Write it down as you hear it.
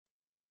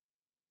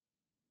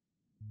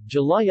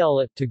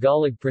Jalajala,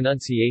 Tagalog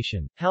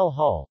pronunciation,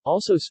 Hal-Hal,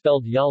 also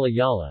spelled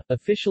Yala-Yala,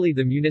 officially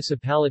the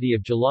municipality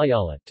of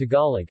Jalajala,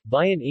 Tagalog,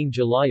 Bayan ng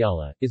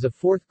Jalajala, is a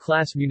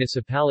fourth-class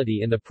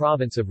municipality in the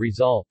province of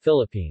Rizal,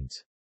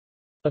 Philippines.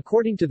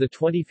 According to the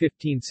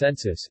 2015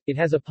 census, it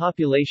has a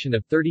population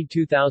of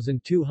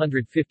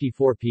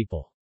 32,254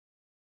 people.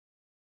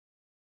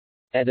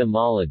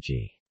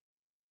 Etymology.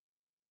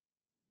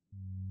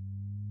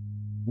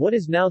 What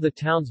is now the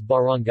town's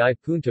barangay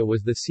Punta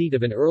was the seat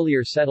of an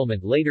earlier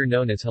settlement later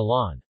known as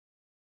Halan.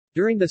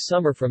 During the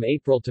summer from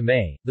April to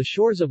May, the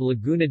shores of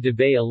Laguna de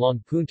Bay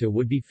along Punta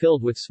would be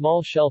filled with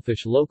small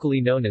shellfish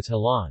locally known as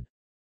halan.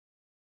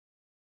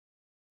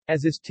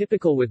 As is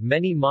typical with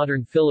many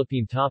modern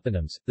Philippine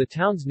toponyms, the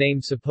town's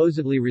name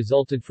supposedly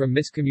resulted from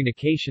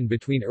miscommunication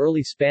between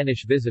early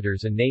Spanish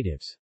visitors and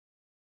natives.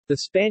 The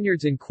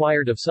Spaniards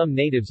inquired of some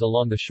natives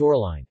along the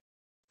shoreline,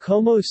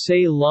 "¿Cómo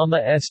se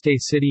llama este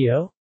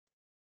sitio?"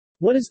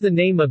 What is the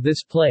name of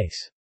this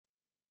place?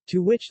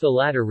 To which the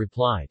latter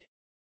replied,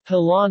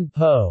 Halan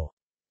po,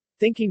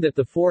 thinking that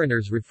the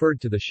foreigners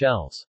referred to the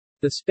shells.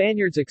 The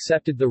Spaniards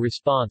accepted the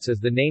response as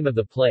the name of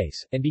the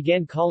place, and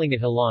began calling it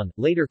Halan,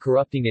 later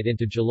corrupting it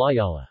into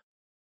Jalajala.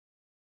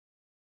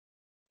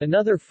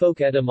 Another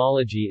folk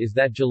etymology is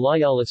that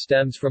Jalajala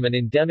stems from an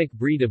endemic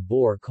breed of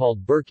boar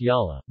called Burk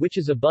Yala, which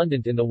is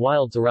abundant in the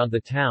wilds around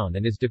the town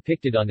and is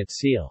depicted on its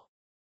seal.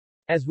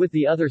 As with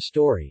the other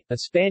story, a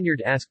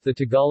Spaniard asked the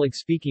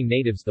Tagalog-speaking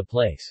natives the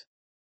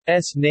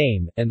place's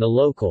name, and the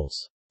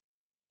locals'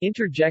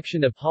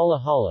 interjection of hala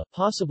hala,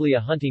 possibly a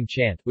hunting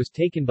chant, was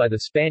taken by the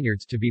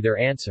Spaniards to be their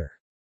answer.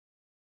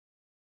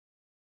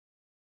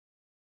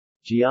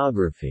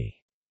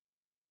 Geography.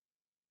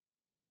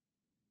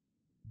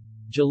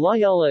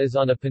 Jalajala is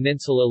on a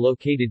peninsula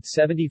located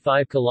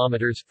 75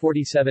 kilometers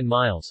 47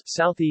 miles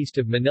southeast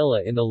of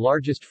Manila in the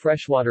largest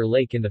freshwater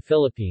lake in the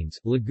Philippines,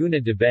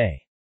 Laguna de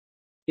Bay.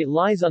 It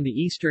lies on the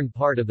eastern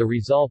part of the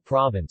Rizal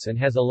province and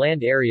has a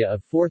land area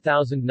of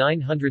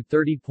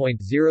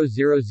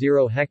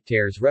 4,930.000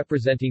 hectares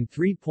representing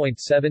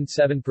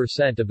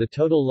 3.77% of the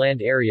total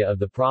land area of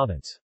the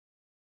province.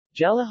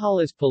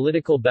 Jalajala's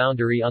political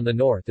boundary on the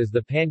north is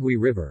the Panguil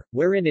River,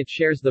 wherein it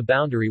shares the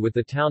boundary with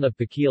the town of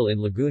Paquil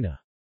in Laguna.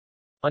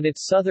 On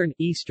its southern,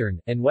 eastern,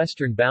 and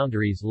western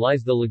boundaries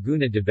lies the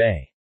Laguna de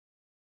Bay.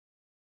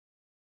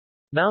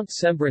 Mount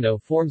Sembrano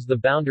forms the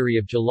boundary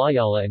of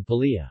Jalajala and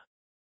Pililla.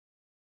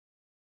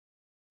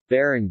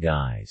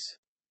 Barangays.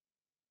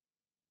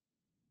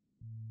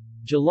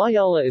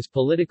 Jalajala is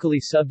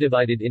politically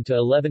subdivided into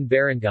 11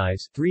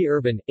 barangays, 3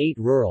 urban, 8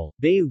 rural.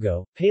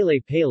 Bayugo,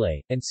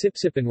 Pele, and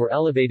Sipsipan were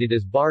elevated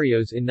as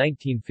barrios in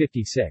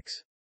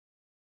 1956.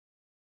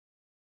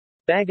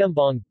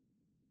 Bagumbong,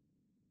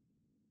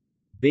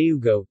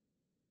 Bayugo,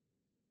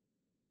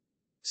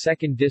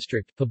 2nd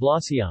District,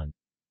 Poblacion,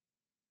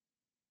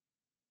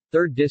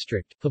 3rd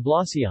District,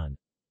 Poblacion,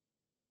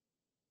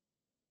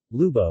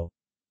 Lubo,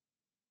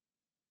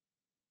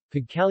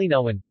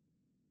 Pagkalinawan,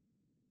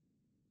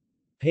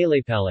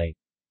 Palepale,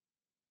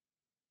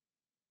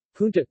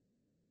 Punta,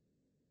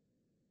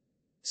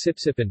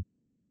 Sipsipan,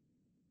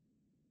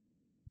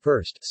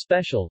 1st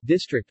Special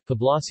District,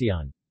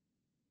 Poblacion,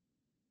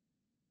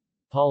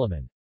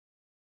 Palaman.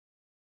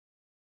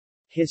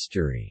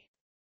 History.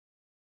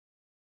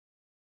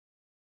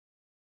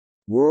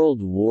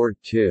 World War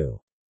II.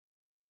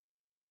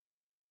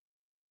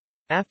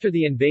 After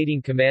the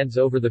invading commands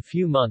over the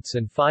few months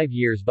and 5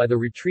 years by the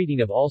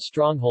retreating of all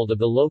stronghold of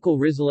the local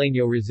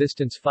Rizaleño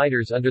resistance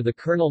fighters under the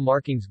Colonel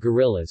Markings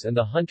guerrillas and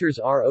the Hunters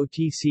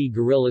ROTC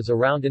guerrillas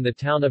around in the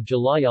town of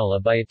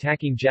Jalajala by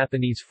attacking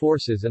Japanese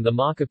forces and the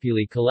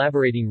Makapili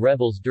collaborating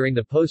rebels during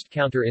the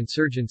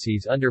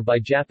post-counter-insurgencies under by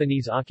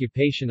Japanese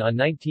occupation on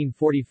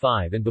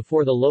 1945 and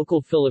before the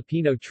local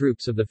Filipino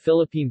troops of the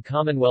Philippine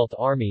Commonwealth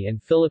Army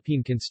and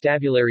Philippine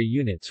Constabulary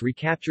units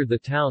recaptured the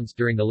towns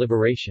during the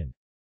liberation.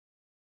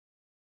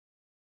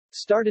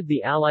 Started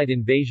the Allied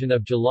invasion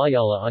of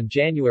Jalajala on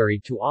January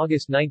to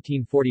August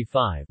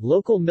 1945.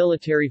 Local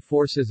military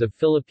forces of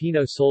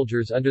Filipino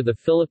soldiers under the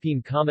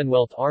Philippine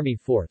Commonwealth Army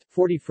 4th,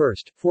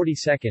 41st,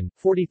 42nd,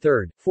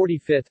 43rd,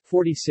 45th,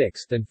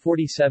 46th and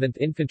 47th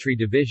Infantry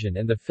Division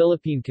and the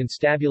Philippine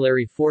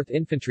Constabulary 4th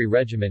Infantry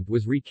Regiment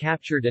was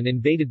recaptured and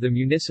invaded the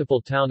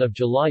municipal town of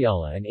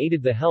Jalajala and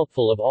aided the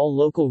helpful of all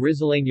local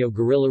Rizaleño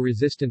guerrilla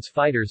resistance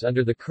fighters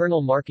under the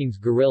Colonel Markings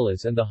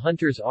guerrillas and the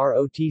Hunters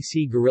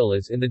ROTC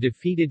guerrillas in the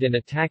defeated and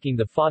attacking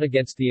the fought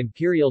against the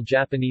Imperial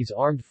Japanese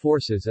Armed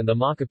Forces and the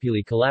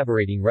Makapili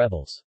collaborating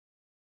rebels.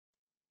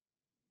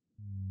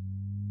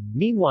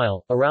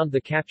 Meanwhile, around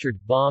the captured,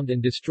 bombed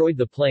and destroyed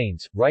the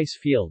plains, rice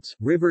fields,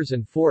 rivers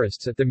and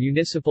forests at the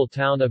municipal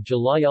town of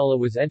Jalajala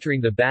was entering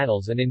the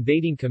battles and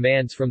invading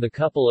commands from the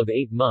couple of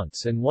 8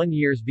 months and 1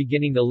 years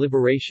beginning the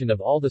liberation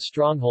of all the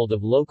stronghold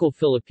of local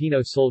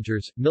Filipino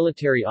soldiers,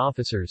 military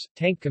officers,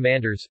 tank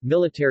commanders,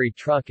 military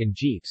truck and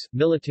jeeps,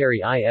 military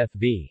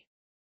IFV.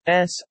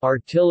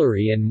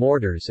 artillery and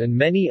mortars and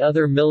many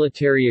other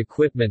military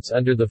equipments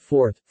under the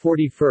 4th,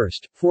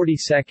 41st,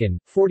 42nd,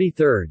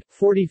 43rd,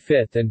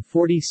 45th and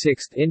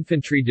 46th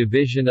Infantry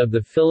Division of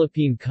the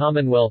Philippine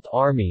Commonwealth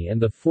Army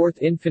and the 4th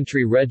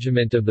Infantry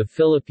Regiment of the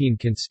Philippine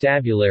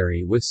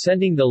Constabulary was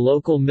sending the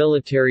local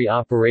military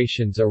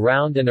operations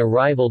around and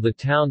arrival the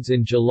towns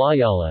in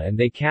Jalajala, and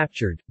they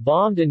captured,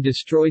 bombed and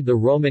destroyed the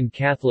Roman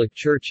Catholic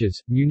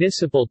churches,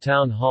 municipal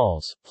town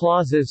halls,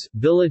 plazas,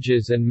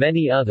 villages and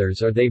many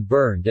others, or they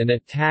burned and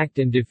attacked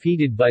and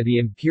defeated by the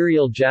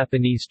Imperial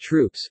Japanese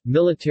troops,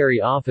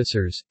 military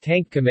officers,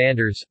 tank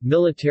commanders,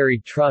 military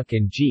truck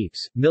and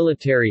jeeps,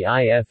 military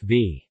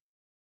IFVs,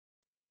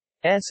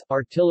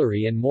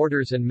 artillery and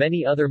mortars and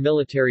many other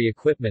military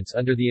equipments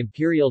under the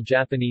Imperial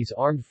Japanese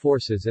Armed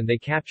Forces, and they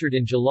captured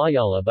in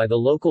Jalajala by the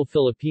local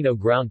Filipino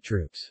ground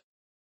troops.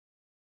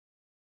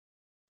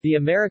 The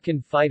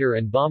American fighter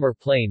and bomber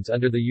planes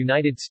under the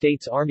United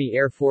States Army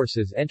Air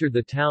Forces entered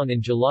the town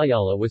in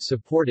Jalajala, was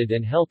supported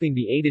and helping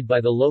be aided by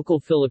the local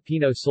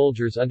Filipino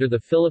soldiers under the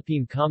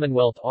Philippine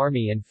Commonwealth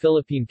Army and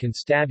Philippine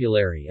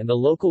Constabulary and the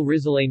local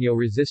Rizaleño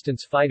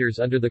resistance fighters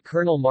under the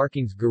Colonel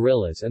Markings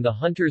guerrillas and the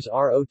Hunters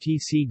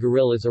ROTC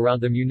guerrillas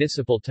around the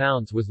municipal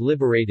towns, was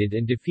liberated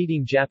and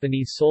defeating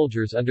Japanese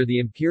soldiers under the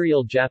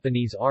Imperial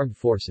Japanese Armed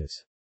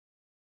Forces.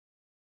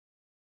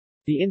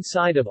 The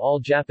inside of all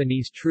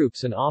Japanese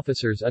troops and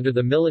officers under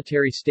the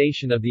military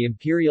station of the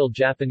Imperial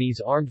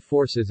Japanese Armed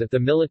Forces at the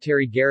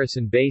military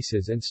garrison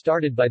bases, and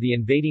started by the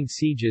invading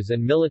sieges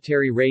and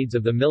military raids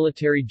of the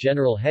military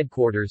general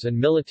headquarters and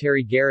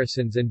military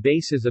garrisons and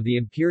bases of the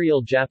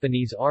Imperial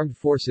Japanese Armed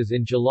Forces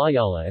in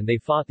Jalajala, and they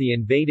fought the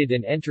invaded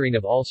and entering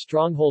of all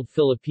stronghold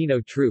Filipino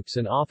troops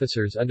and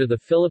officers under the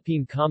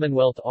Philippine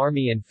Commonwealth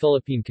Army and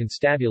Philippine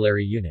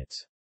Constabulary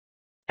units.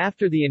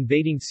 After the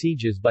invading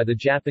sieges by the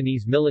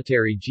Japanese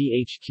military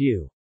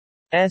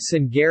GHQs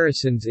and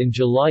garrisons in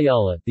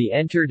Jalajala, they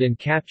entered and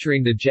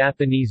capturing the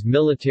Japanese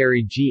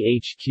military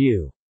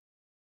GHQs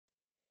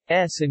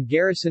and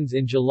garrisons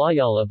in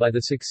Jalajala by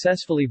the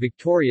successfully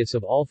victorious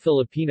of all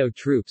Filipino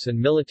troops and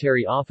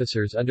military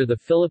officers under the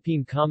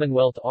Philippine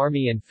Commonwealth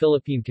Army and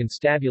Philippine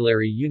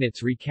Constabulary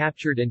units,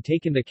 recaptured and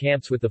taken the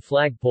camps with the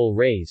flagpole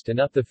raised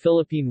and up the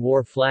Philippine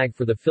war flag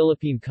for the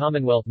Philippine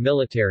Commonwealth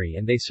military,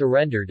 and they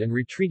surrendered and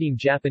retreating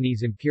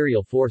Japanese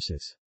imperial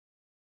forces.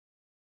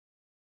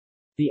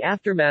 The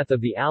aftermath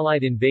of the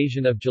Allied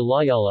invasion of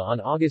Jalajala on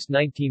August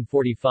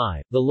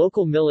 1945, the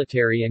local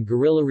military and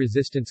guerrilla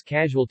resistance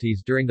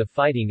casualties during the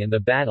fighting and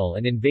the battle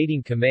and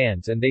invading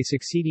commands and they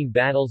succeeding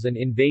battles and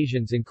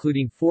invasions,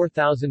 including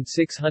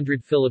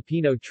 4,600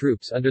 Filipino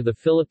troops under the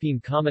Philippine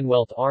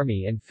Commonwealth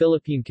Army and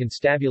Philippine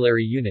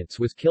Constabulary units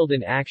was killed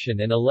in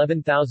action and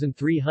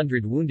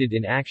 11,300 wounded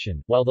in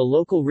action, while the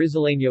local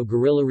Rizaleño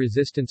guerrilla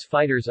resistance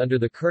fighters under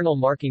the Colonel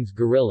Markings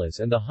guerrillas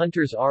and the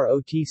Hunters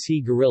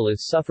ROTC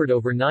guerrillas suffered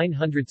over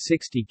 960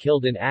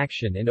 killed in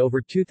action and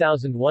over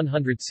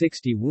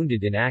 2,160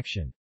 wounded in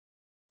action.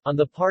 On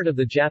the part of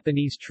the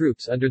Japanese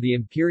troops under the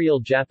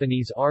Imperial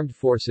Japanese Armed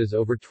Forces,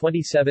 over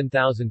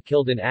 27,000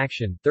 killed in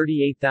action,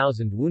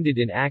 38,000 wounded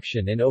in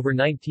action and over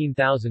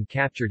 19,000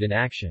 captured in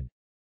action.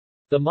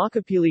 The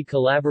Makapili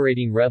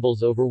collaborating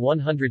rebels, over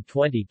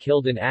 120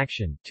 killed in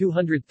action,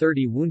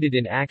 230 wounded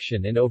in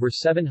action and over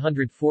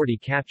 740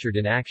 captured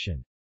in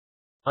action.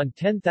 On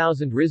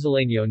 10,000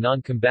 Rizaleño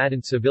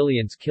non-combatant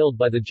civilians killed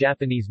by the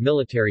Japanese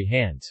military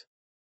hands.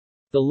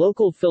 The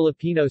local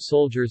Filipino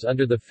soldiers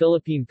under the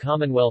Philippine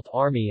Commonwealth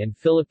Army and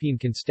Philippine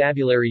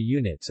Constabulary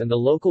units and the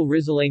local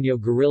Rizaleño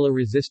guerrilla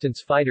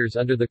resistance fighters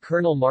under the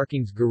Colonel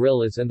Markings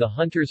guerrillas and the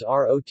Hunters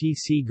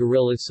ROTC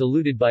guerrillas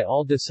saluted by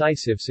all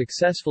decisive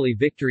successfully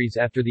victories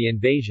after the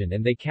invasion,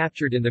 and they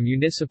captured in the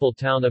municipal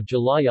town of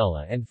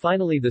Jalajala, and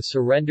finally the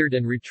surrendered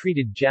and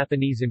retreated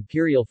Japanese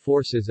imperial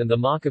forces and the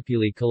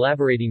Makapili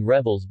collaborating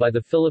rebels by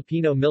the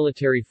Filipino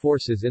military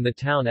forces in the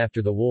town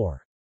after the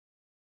war.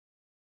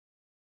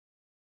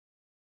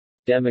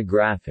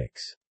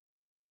 Demographics.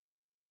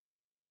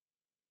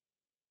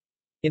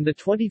 In the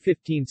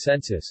 2015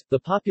 census, the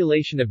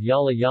population of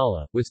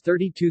Jalajala was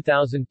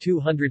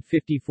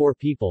 32,254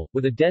 people,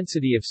 with a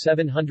density of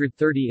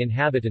 730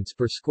 inhabitants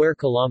per square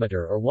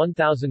kilometer or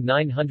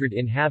 1,900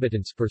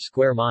 inhabitants per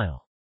square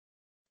mile.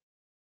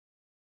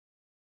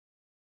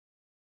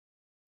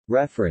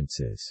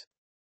 References.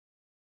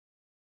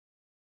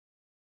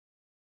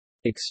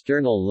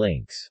 External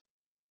links.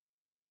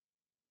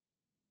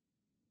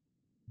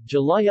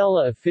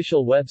 Jalajala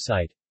official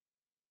website,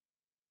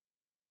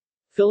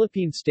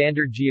 Philippine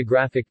Standard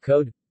Geographic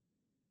Code,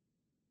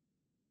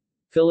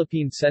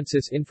 Philippine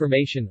Census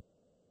Information,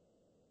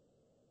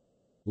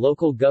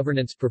 Local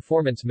Governance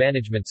Performance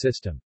Management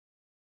System.